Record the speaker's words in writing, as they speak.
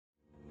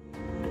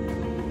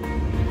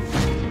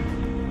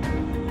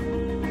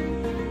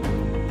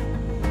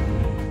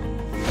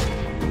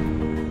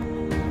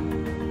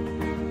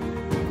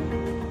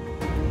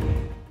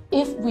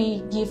if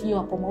we give you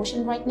a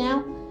promotion right now,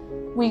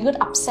 we could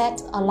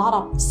upset a lot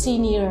of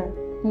senior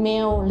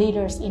male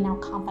leaders in our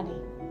company.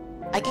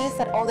 I guess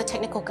that all the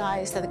technical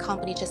guys at the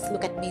company just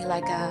look at me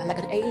like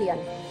an alien.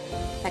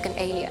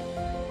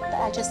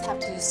 I just have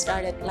to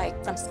start it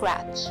like from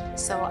scratch.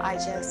 So I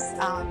just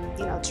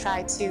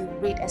try to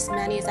read as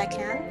many as I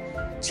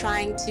can,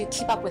 trying to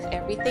keep up with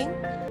everything.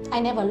 I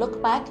never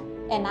look back,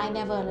 and I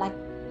never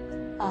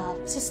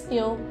sit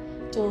still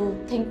to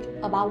think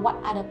about what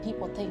other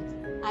people think.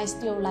 I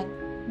still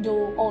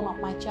do all of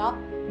my job,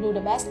 do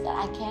the best that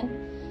I can,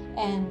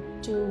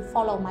 and to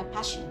follow my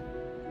passion.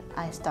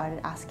 I started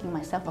asking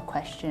myself a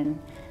question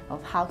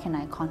of how can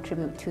I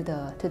contribute to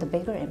the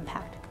bigger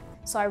impact.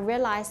 So I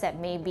realized that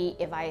maybe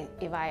if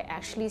I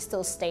actually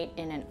still stayed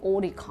in an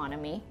old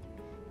economy,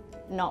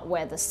 not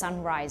where the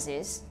sun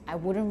rises, I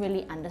wouldn't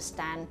really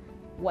understand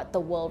what the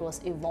world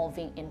was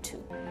evolving into.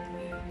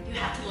 You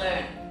have to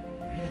learn.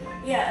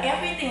 Yeah,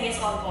 everything is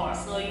on board,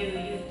 so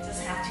you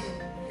just have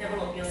to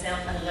develop yourself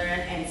and learn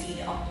and see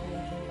the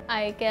opportunity.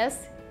 I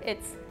guess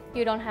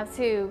you don't have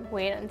to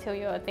wait until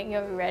you think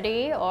you're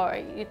ready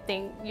or you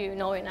think you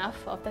know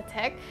enough of the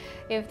tech.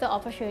 If the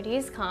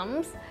opportunities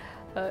comes,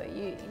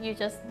 you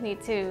just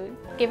need to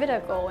give it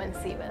a go and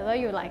see whether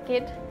you like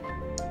it.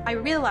 I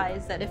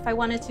realized that if I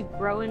wanted to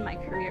grow in my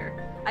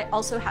career, I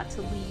also had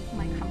to leave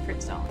my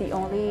comfort zone. The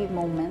only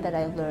moment that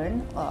I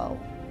learned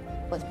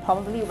was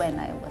probably when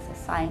I was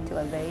assigned to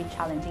a very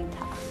challenging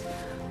task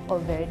or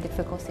very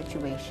difficult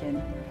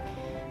situation.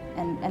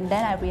 And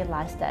then I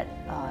realized that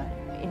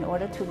in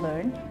order to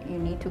learn, you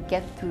need to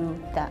get through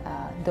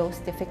those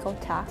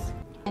difficult tasks.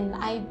 And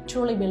I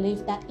truly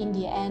believe that in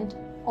the end,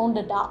 all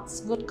the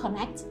dots would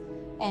connect,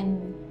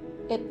 and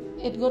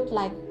it would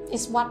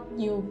it's what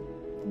you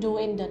do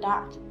in the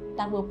dark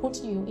that will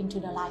put you into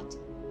the light.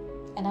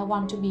 And I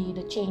want to be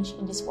the change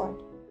in this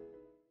world.